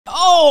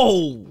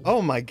Whoa!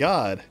 Oh my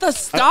god. The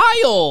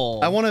style!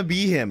 I want to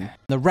be him.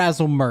 The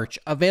Razzle merch,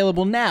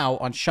 available now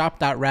on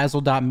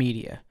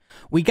shop.razzle.media.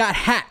 We got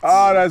hats.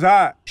 Oh, that's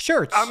hot.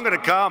 Shirts. I'm gonna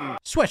come.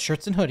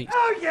 Sweatshirts and hoodies.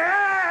 Oh,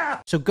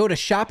 yeah! So go to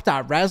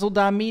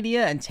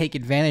shop.razzle.media and take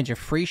advantage of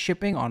free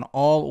shipping on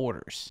all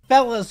orders.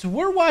 Fellas,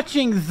 we're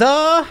watching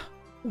the...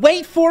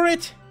 Wait for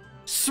it.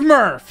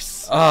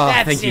 Smurfs. Oh,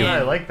 That's thank you. it.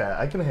 I like that.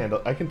 I can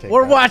take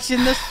We're that.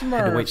 watching the Smurfs.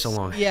 Had to wait so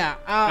long. Yeah.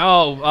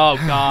 Oh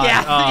God.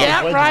 Yeah, Oh. yeah,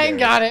 legendary. Ryan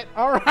got it.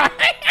 All right.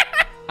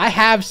 I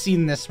have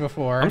seen this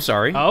before. I'm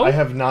sorry. I Oh,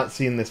 have not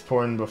seen this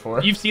porn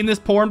before. you've seen this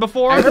porn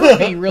before? I remember it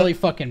being really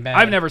fucking bad.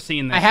 I've never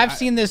seen this. I have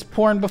seen this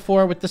porn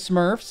before with the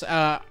Smurfs.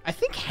 I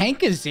think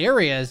Hank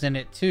Azaria is in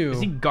it too. Is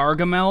he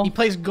Gargamel? He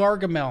plays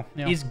Gargamel.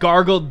 Yeah. He's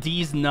gargled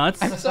D's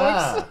nuts. I'm so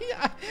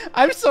excited.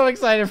 I'm so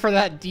excited for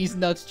that D's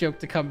nuts joke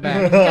to come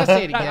back. You gotta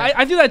say it again.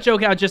 I do that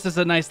joke out just as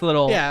a nice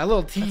little. Yeah, a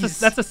little tease.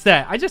 That's a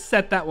set. I just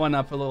set that one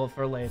up a little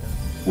for later.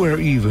 Where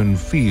even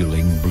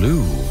feeling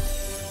blue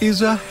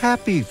is a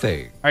happy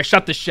thing. All right,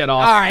 shut this shit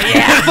off. All right,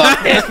 yeah,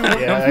 fuck this.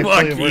 Yeah,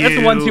 actually, we're-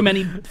 That's one too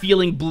many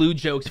feeling blue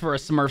jokes for a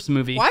Smurfs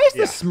movie. Why is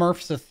the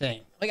Smurfs a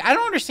thing? Like, I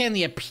don't understand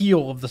the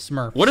appeal of the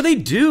Smurfs. What do they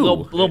do?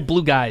 Little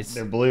blue guys.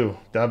 They're blue.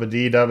 Dabba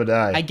dee, dabba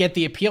die. I get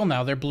the appeal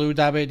now. They're blue,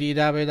 dabba dee,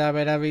 dabba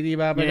dabba dabba dee,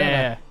 dabba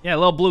Yeah, yeah,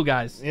 little blue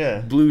guys.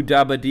 Yeah. Blue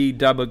dabba dee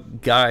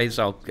dabba guys.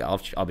 I'll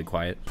be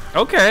quiet.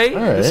 Okay,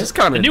 All right. this is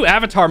kind The of new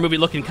Avatar movie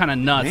looking kind of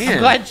nuts. Man. I'm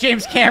glad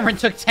James Cameron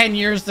took 10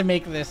 years to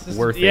make this. This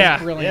Worth is it. Yeah.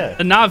 brilliant. Yeah.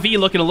 The Na'vi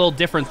looking a little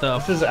different though.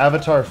 This is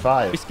Avatar We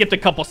 5. skipped a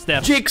couple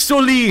steps. Jake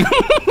Sully. You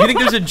think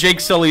there's a Jake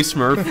Sully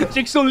Smurf?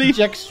 Jake Sully.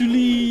 Jack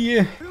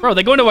Sully. Bro,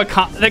 they go into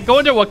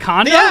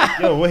Wakanda? Yeah!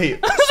 Yo, wait.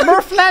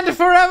 Smurfland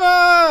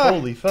forever!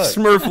 Holy fuck.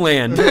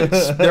 Smurfland.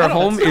 Their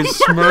home is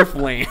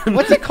Smurfland.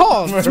 What's it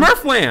called?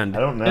 Smurfland. I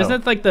don't know. Isn't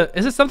it like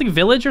is it something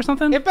village or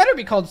something? It better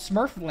be called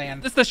Smurfland.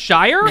 Is this the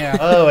Shire? Yeah.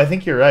 Oh, I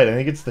think you're right. I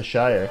think it's the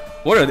Shire.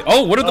 What are the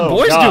Oh,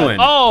 boys God. doing?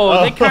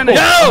 Oh, they kind of.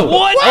 Yo!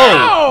 What?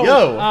 Oh,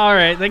 yo. All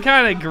right, they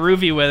kind of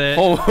groovy with it.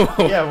 Oh.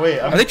 Yeah, wait.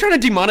 Are they trying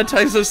to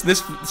demonetize us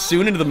this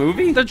soon into the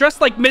movie? They're dressed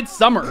like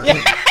Midsummer.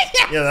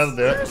 Yeah, that'll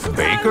do it.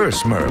 Baker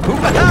Smurf.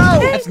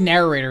 That's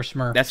narrator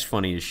Smurf. That's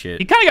funny as shit.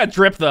 He kind of got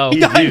drip though.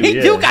 You do, He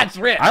yeah. do got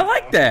ripped. I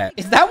like that.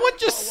 Is that one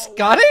just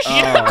Scottish?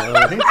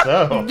 I think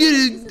so.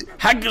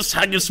 Haggis,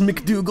 haggis,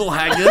 McDougal,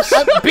 haggis.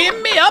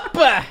 Beam me up!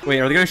 Wait,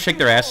 are they gonna shake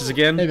their asses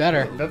again? They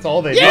better. That's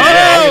all they do.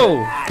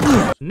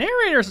 Oh!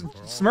 Narrator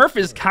Smurf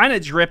is kind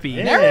of drippy.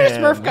 Yeah. Narrator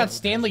Smurf got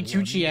Stanley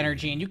Tucci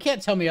energy, and you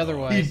can't tell me He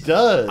otherwise.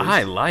 does.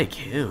 I like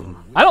him.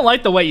 I don't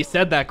like the way you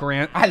said that,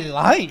 Grant. I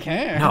like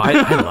him. No,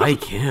 I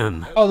like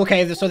him. Oh,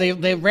 okay, so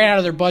they ran out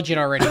of their budget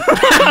already.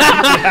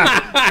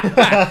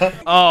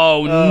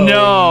 Oh, no.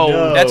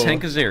 no. That's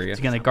Hank Azaria. He's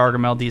gonna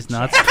Gargamel these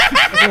nuts.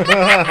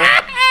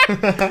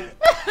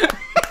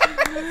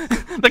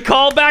 The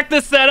callback,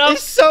 the setup.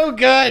 It's so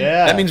good.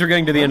 Yeah. That means we're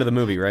getting to the end of the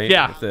movie, right?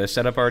 Yeah. If the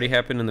setup already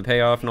happened and the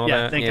payoff and all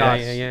Yeah, that. thank yeah, God.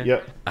 yeah.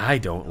 Yep. I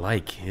don't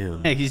like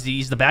him. Hey,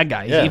 he's the bad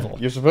guy. He's Yeah. evil.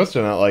 You're supposed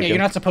to not like Yeah, him.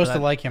 you're not supposed to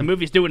like The him.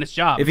 movie's doing its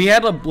job. If he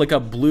had like a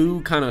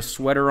blue kind of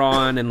sweater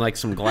on and like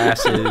some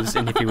glasses,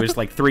 and if he was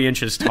like 3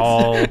 inches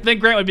tall, then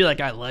Grant would be like,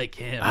 I like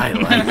him. I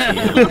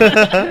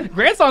like him.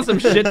 Grant's on some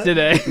shit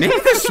today. Maybe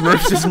the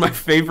Smurfs is my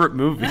favorite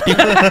movie.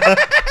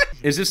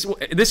 This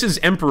is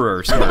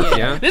Emperor Smurf,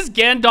 yeah? This is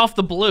Gandalf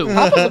the Blue.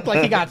 Papa looked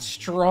like he got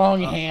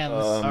strong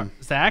hands.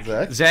 Zach?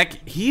 Zach,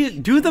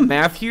 do the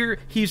math here.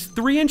 He's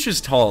 3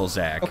 inches tall,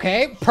 Zach.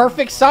 Okay,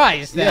 perfect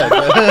size then.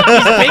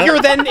 He's bigger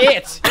than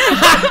it.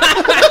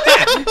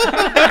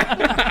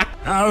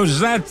 How's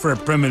that for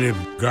primitive,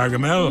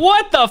 Gargamel?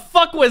 What the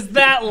fuck was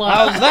that line?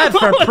 How's that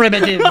for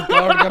primitive,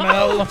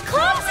 Gargamel?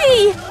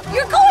 Clumsy!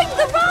 You're going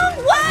the wrong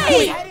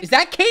way! Is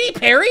that Katy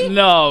Perry?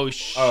 No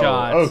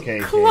shot. Oh,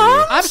 okay.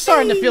 I'm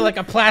starting to feel like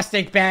a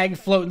plastic bag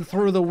floating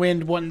through the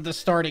wind wanting to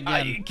start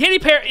again. Katy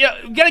Perry,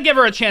 gotta give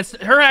her a chance.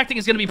 Her acting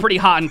is gonna be pretty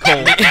hot and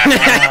cold.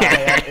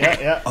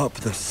 Yeah. Up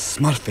the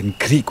Smurfing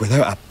Creek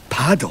without a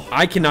paddle.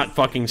 I cannot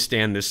fucking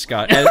stand this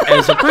Scott.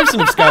 As a person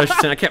of Scottish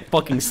descent, I can't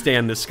fucking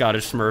stand this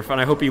Scottish Smurf, and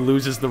I hope he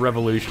loses the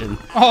revolution.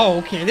 Oh,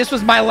 okay. This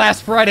was my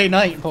last Friday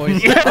night,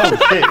 boys. Oh,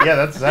 shit. Yeah,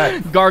 that's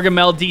Zach.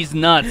 Gargamel D's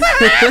nuts.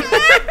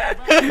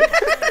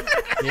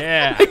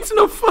 Yeah. Makes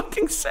no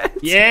fucking sense.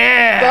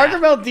 Yeah.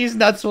 Gargamel D's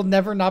nuts will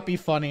never not be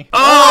funny.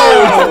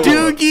 Oh,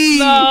 Doogie!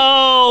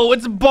 No,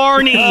 it's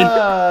Barney.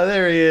 Ah,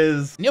 there he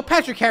is. Neil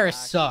Patrick Harris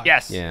sucks.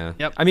 Yes. Yeah.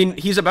 Yep. I mean,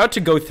 he's about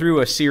to go through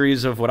a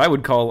series of what I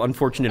would call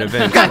unfortunate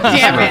events. God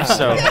damn it.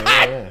 So,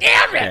 Damn it.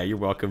 yeah, you're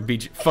welcome.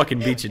 Fucking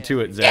beat you to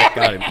it, Zach.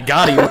 Got him.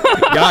 Got him.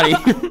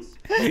 Got him.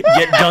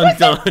 Get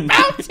done.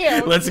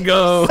 him. Let's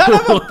go. Son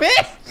of a bitch.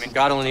 I mean,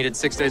 God only needed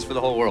 6 days for the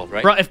whole world,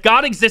 right? Bro, if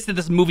God existed,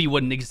 this movie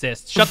wouldn't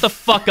exist. Shut the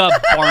fuck up,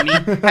 Barney.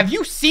 Have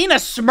you seen a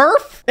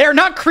Smurf? They are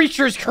not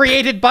creatures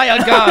created by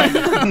a god.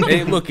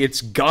 Hey, look,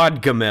 it's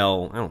God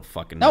Gamel. I don't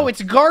fucking know. No,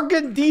 it's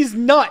Gargan D's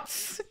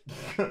nuts.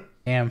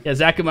 Damn. Yeah,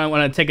 Zach might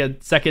want to take a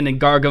second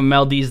and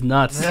Gargamel these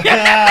nuts.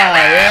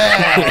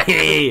 Yeah.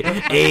 Hey,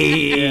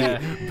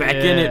 back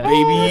in it,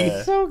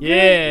 baby. So good.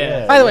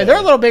 Yeah. By the way, they're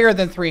a little bigger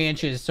than 3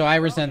 inches, so I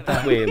resent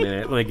that. Wait a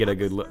minute, let me get a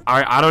good look.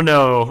 I don't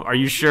know. Are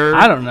you sure?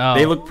 I don't know.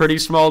 They look pretty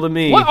small to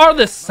me. What are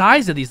the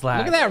size of these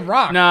lads? Look at that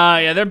rock. Nah,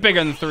 yeah, they're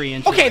bigger than 3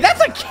 inches. Okay,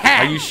 that's a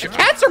cat. Are you sure?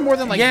 Cats are more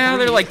than like Yeah,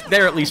 3.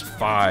 they're at least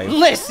 5.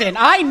 Listen,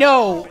 I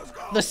know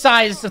the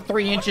size of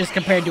 3 inches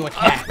compared to a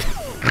cat.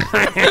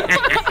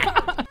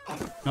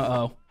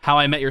 Uh-oh. How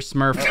I Met Your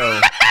Smurf.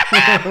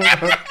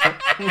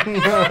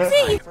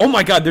 Oh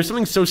my god, there's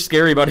something so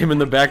scary about him in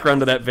the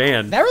background of that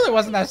van. That really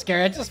wasn't that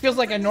scary. It just feels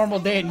like a normal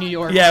day in New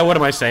York. Yeah, what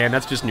am I saying?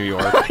 That's just New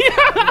York.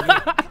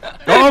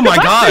 Oh my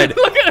god.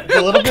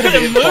 A little bit of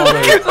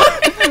it.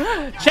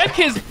 Check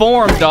his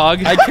form,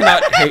 dog. I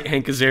cannot hate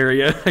Hank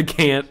Azaria. I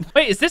can't.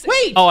 Wait, is this?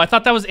 Wait. Oh, I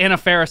thought that was Anna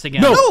Faris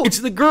again. No, it's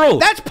the girl.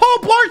 That's Paul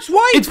Blart's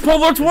wife. It's Paul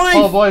Blart's wife.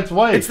 Paul Blart's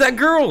wife. It's that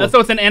girl.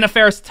 So it's an Anna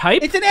Faris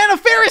type? It's an Anna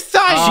Faris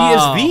type. She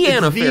is the It's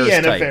Anna the Faris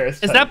Anna type. Faris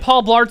Is type. that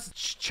Paul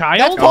Blart's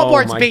child? That's Paul Oh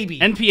Blart's my- baby.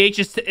 NPH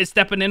is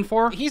stepping in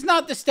for? He's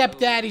not the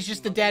stepdad. He's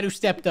just the dad who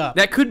stepped up.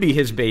 That could be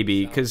his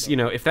baby, because, you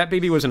know, if that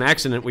baby was an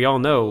accident, we all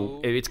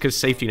know it's because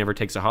safety never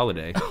takes a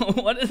holiday.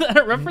 What is that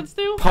a reference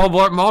to? Paul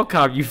Blart Mall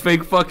Cop, you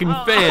fake fucking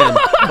fan.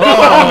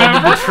 Oh,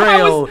 the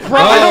betrayal.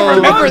 I don't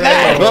remember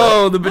that.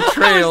 Oh, the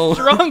betrayal.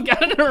 Drunk,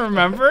 I didn't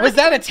remember. Was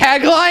that a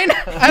tagline?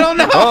 I don't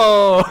know.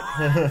 Oh.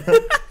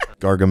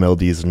 Gargamel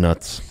these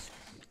nuts.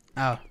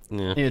 Oh.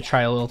 Need to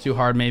try a little too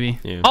hard, maybe.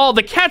 Yeah. Oh,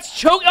 the cat's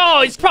choke.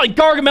 Oh, he's probably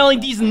gargameling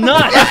these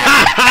nuts.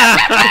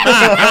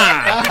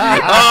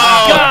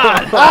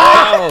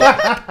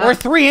 God. Or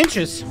 3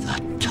 inches.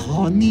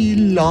 Tawny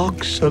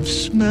locks of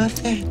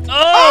Smurfette.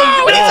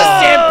 Oh, it's a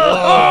sample.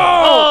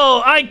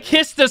 Oh, I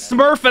kissed a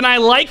Smurf and I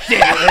liked it.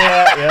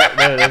 Yeah,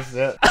 there it is.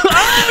 Yeah.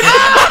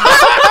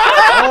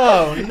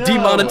 Oh, no.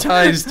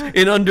 Demonetized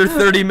in under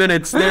 30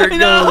 minutes. There it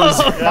goes.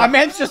 My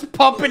man's just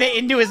pumping it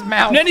into his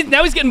mouth.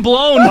 Now he's getting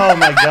blown. Oh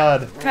my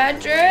god.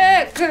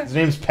 Patrick! His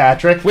name's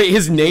Patrick. Wait,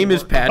 his name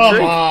is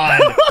Patrick? Come on.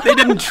 They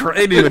didn't try.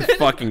 They didn't even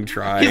fucking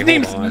try. His Hold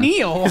name's on.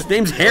 Neil. His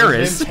name's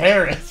Harris. His name's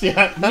Harris.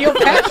 Yeah. Neil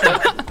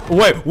Patrick.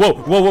 Wait, whoa,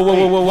 whoa, whoa, whoa,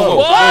 whoa, whoa, whoa.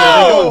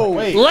 Whoa!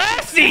 Wait.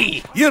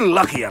 Lassie! You're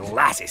lucky your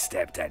lassie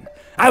stepped in.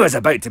 I was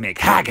about to make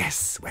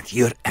haggis with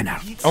your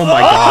innards. Oh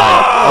my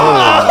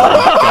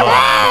god.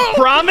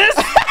 Promise?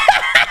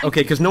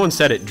 Okay, because no one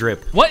said it.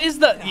 Drip. What is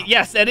the...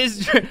 Yes, that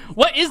is...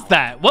 What is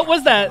that? What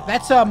was that?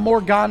 That's a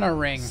Morgana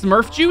ring.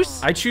 Smurf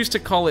juice? I choose to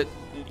call it.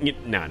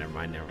 No, never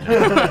mind. Never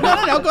mind.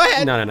 No, go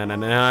ahead.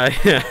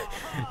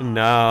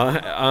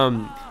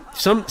 No.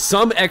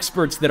 Some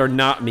experts that are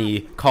not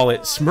me call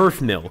it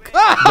Smurf milk.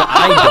 But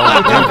I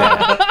don't do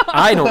that.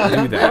 I don't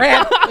do that.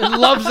 Grant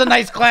loves a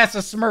nice glass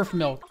of Smurf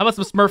milk. How about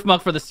some Smurf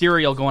milk for the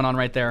cereal going on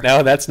right there?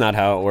 No, that's not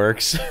how it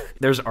works.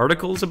 There's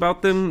articles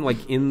about them,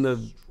 like in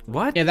the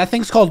what? Yeah, that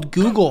thing's called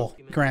Google,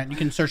 Grant. You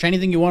can search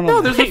anything you want. No,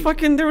 on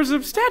there was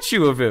a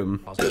statue of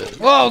him.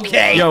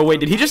 Okay. Yo,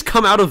 wait, did he just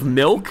come out of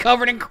milk?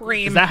 Covered in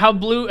cream. Is that how the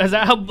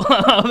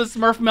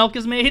Smurf milk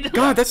is made?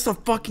 God, that's the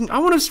fucking. I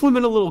want to swim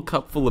in a little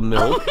cup full of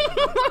milk.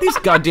 These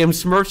goddamn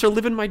Smurfs are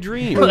living my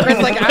dream.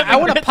 Grant's like, I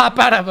want to pop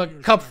out of a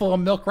cup full of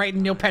milk right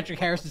in Neil Patrick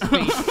Harris's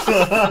face.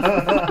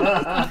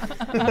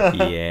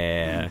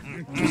 Yeah.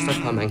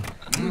 Stop coming.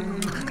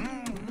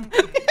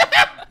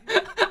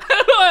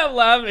 I'm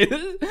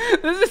laughing.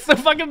 This is so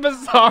fucking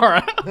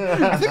bizarre.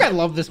 I think I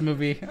love this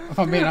movie, if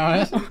I'm being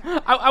honest.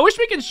 I wish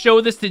we could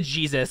show this to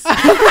Jesus.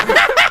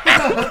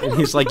 And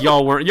he's like,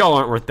 y'all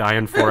aren't worth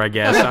dying for, I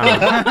guess. I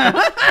don't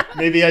know.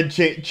 Maybe I'd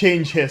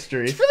change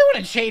history. I really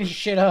want to change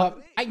shit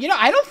up.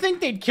 I don't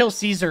think they'd kill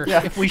Caesar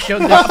if we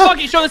showed this. Oh,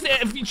 fucking show this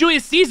to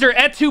Julius Caesar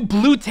et tu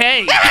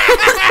blute.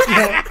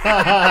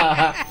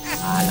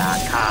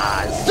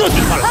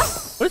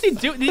 What does he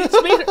do? Did he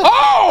just make...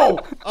 Oh!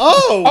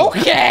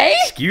 Okay!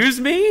 Excuse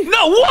me?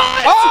 No,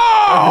 what?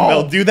 Oh!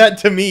 They'll do that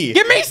to me.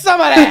 Give me some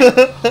of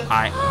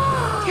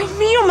that! Dios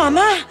mío,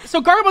 mamá!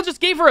 So Gargamel just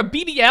gave her a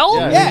BBL?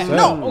 Yeah,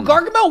 no.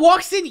 Gargamel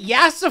walks in,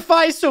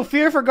 yassifies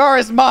Sofia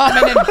Vergara's mom,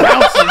 and then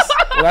bounces.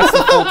 Well, that's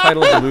the full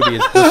title of the movie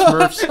is The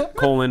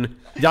Smurfs,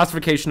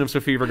 Yassification of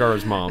Sofia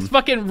Vergara's mom.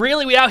 Fucking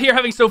really, we out here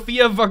having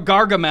Sofia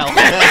Vergargamel.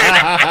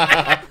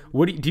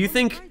 What do you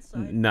think?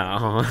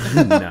 No.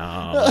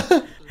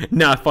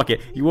 Nah, fuck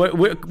it.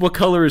 What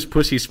color is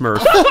Pussy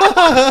Smurf?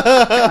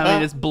 I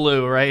mean, it's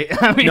blue, right?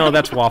 I mean, No,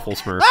 that's Waffle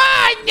Smurf.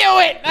 I knew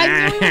it! I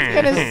knew he was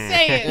gonna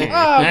say it. Oh,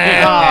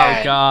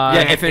 oh, God.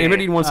 Yeah, if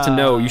anybody wants to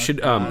know, you should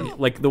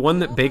like the one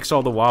that bakes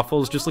all the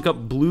waffles. Just look up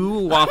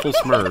Blue Waffle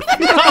Smurf.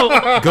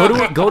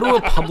 Go to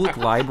a public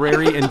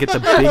library and get the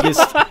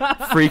biggest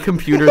free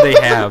computer they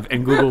have,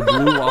 and Google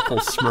Blue Waffle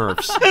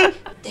Smurfs.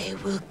 They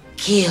will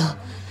kill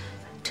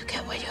to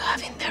get what you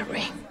have in their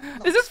ring.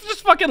 Is this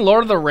just fucking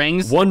Lord of the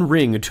Rings? One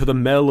ring to the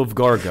Mel of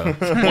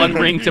Garga. One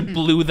ring to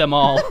blue them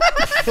all.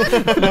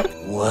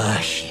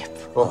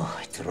 Worship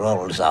Oh, it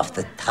rolls off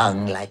the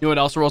tongue like... You know what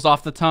else rolls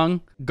off the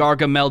tongue?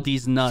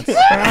 Gargameldy's nuts. You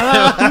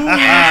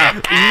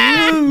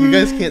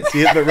guys can't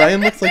see it, but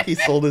Ryan looks like he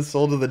sold his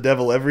soul to the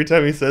devil every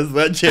time he says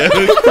that joke.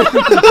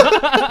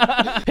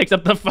 Picks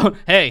up the phone.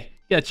 Hey,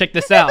 yeah, check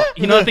this out.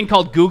 You know that thing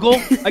called Google?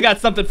 I got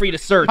something for you to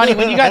search. Honey,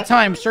 when you got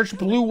time, search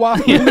blue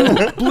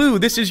waffle. Blue,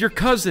 this is your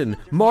cousin,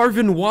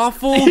 Marvin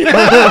Waffle. You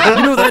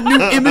know that new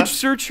image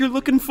search you're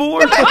looking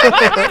for?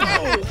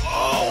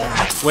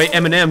 Wait,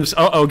 M&M's.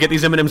 Uh-oh, get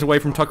these M&M's away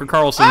from Tucker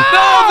Carlson. No,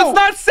 that's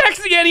not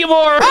sexy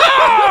anymore.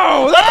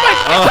 Oh,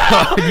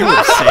 that's You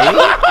were saying?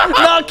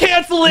 No,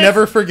 cancel it.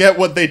 Never forget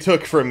what they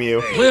took from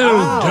you.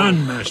 Well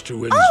done, Master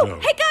Winslow.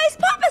 Hey guys,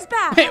 Papa's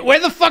back! Hey, where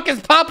the fuck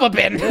is Papa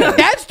been?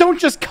 Dads don't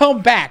just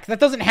come back. That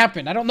doesn't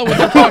happen. I don't know what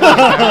they're talking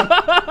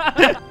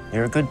about.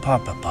 You're a good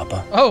papa,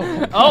 Papa. Oh.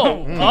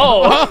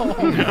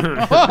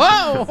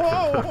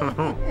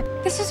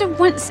 This is a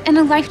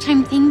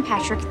once-in-a-lifetime thing,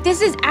 Patrick. This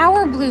is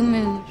our blue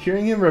moon.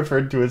 Hearing him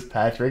referred to as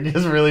Patrick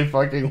is really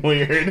fucking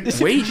weird.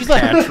 Wait,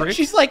 Patrick.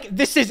 She's like,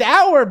 this is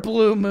our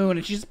blue moon,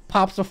 and she just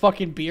pops a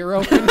fucking beer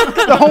open.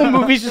 The whole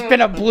movie's just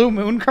been a blue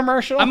moon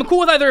commercial. I'm cool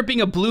with either it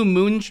being a blue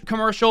moon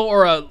commercial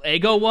or a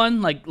Eggo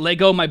one, like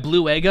Lego My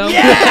Blue Eggo.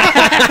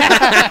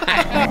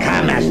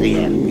 Come, Ashley,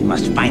 we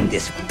must find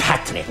this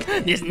Patrick.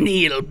 This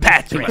Neil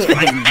Patrick.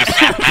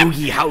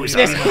 Boogie Hauser.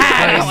 This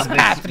hat is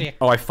Patrick.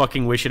 Oh, I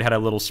fucking wish it had a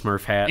little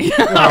Smurf hat.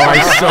 Oh, I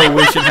so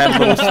wish it had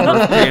little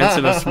Smurf pants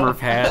and a Smurf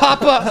hat.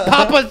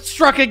 Papa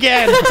struck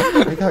again.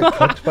 I got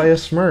cucked by a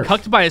Smurf.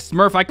 Cucked by a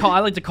Smurf. I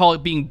like to call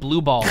it being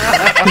blue ball.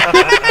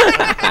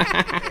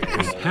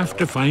 Have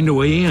to find a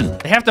way in.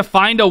 They have to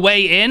find a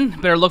way in.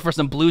 Better look for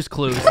some Blues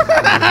Clues.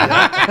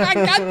 God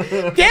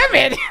damn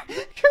it.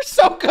 You're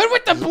so good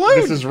with the blues.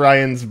 This is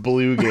Ryan's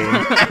blue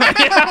game.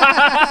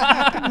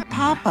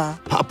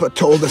 Papa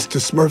told us to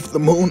smurf the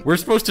moon. We're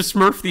supposed to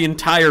Smurf the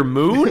entire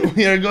moon?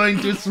 We are going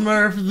to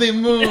Smurf the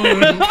moon.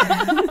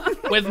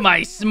 With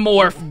my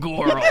Smurf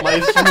girl. My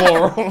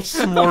Smurf.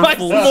 My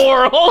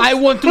Smurl. I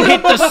want to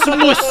hit the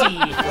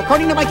smussy.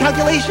 According to my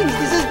calculations,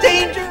 this is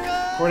dangerous.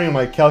 According to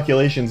my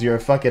calculations, you're a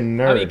fucking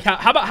nerd.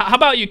 How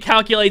about you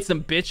calculate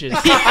some bitches?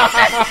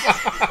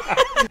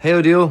 Hey,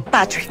 Odile.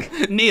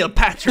 Patrick. Neil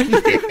Patrick.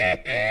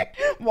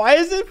 Why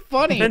is it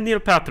funny? Neil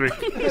Patrick.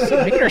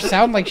 Making her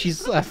sound like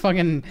she's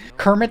fucking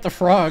Kermit the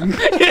Frog.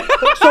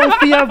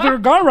 Sofia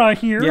Vergara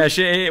here. Yeah,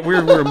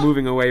 we're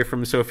moving away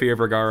from Sofia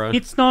Vergara.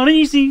 It's not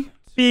easy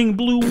being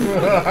blue.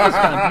 That's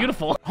kind of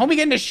beautiful. Homie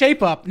getting his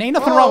shape up. Ain't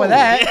nothing wrong with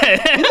that.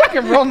 He's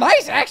looking real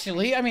nice,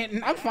 actually. I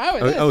mean, I'm fine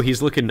with this. Oh,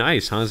 he's looking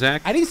nice, huh,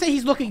 Zach? I didn't say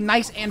he's looking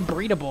nice and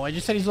breedable. I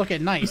just said he's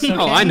looking nice. Okay?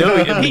 Oh, I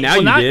know. Now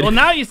you did. Well,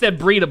 now you said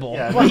breedable.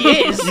 Yeah. Well, he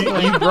is.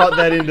 You brought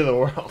that into the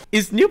world.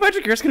 Is Neil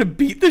Patrick Harris gonna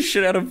beat the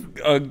shit out of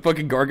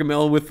fucking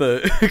Gargamel with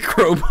a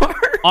crowbar?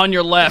 On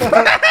your left.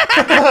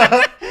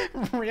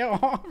 real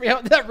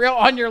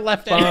on your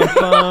left end.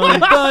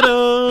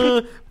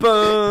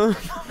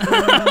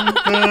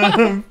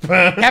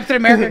 Captain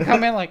America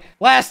come in like,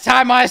 last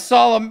time I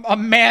saw a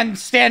man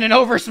standing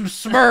over some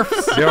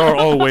Smurfs. There are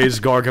always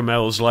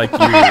Gargamels like you.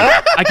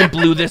 I can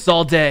blue this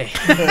all day.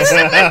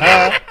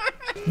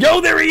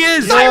 Yo, there he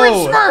is! Siren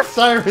Smurf!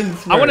 Siren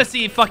Smurf. I want to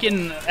see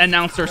fucking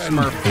announcer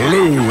Smurf.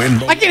 Blue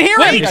and I can hear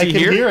him! I can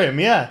hear him,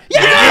 yeah. Yeah!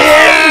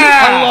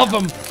 I love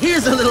him.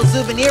 Here's a little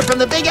souvenir from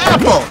the Big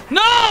Apple.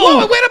 No!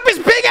 Oh, it went up his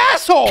big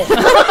asshole!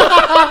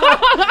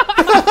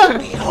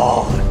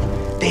 Behold,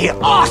 the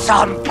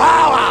awesome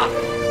power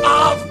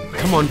of...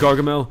 Come on,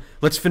 Gargamel.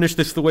 Let's finish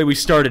this the way we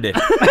started it.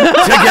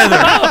 Together!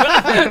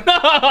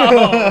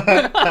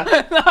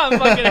 Not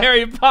fucking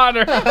Harry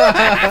Potter.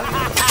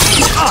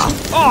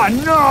 Oh,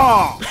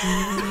 no!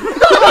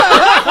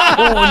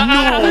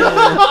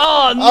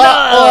 Oh, no!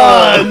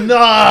 Oh,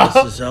 no!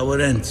 This is how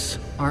it ends.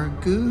 Our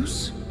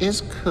goose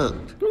is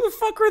cooked. Who the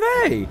fuck are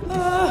they?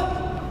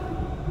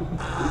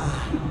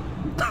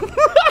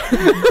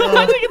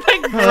 I think it's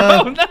like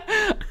grown.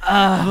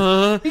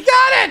 He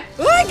got it!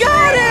 I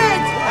got it!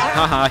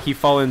 Haha, he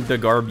fall in the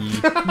garby.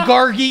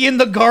 Gargy in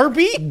the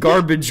Garby?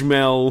 Garbage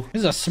Mel.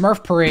 This is a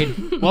Smurf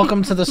parade.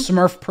 Welcome to the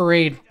Smurf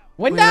parade.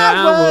 When I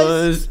I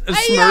was a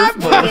Smurf.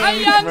 A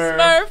young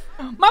Smurf.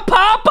 My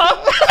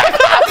papa.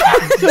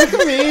 Took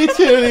me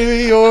to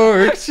New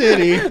York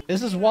City.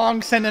 This is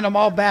Wong sending them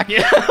all back.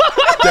 Tobey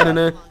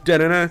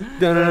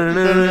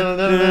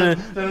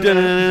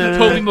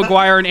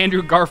Maguire and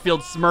Andrew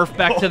Garfield Smurf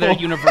back to their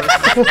universe.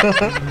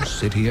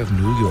 City of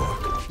New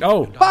York.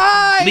 Oh.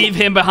 Bye! Leave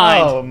him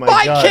behind. Oh my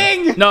Bye, god.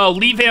 King! No,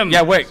 leave him.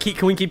 Yeah, wait.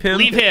 Can we keep him?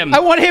 Leave him. I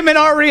want him in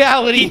our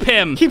reality. Keep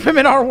him. Keep him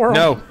in our world.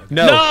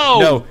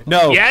 No.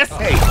 Yes.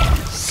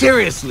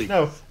 Seriously.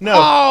 No.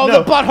 Oh,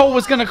 no. the butthole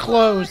was gonna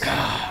close.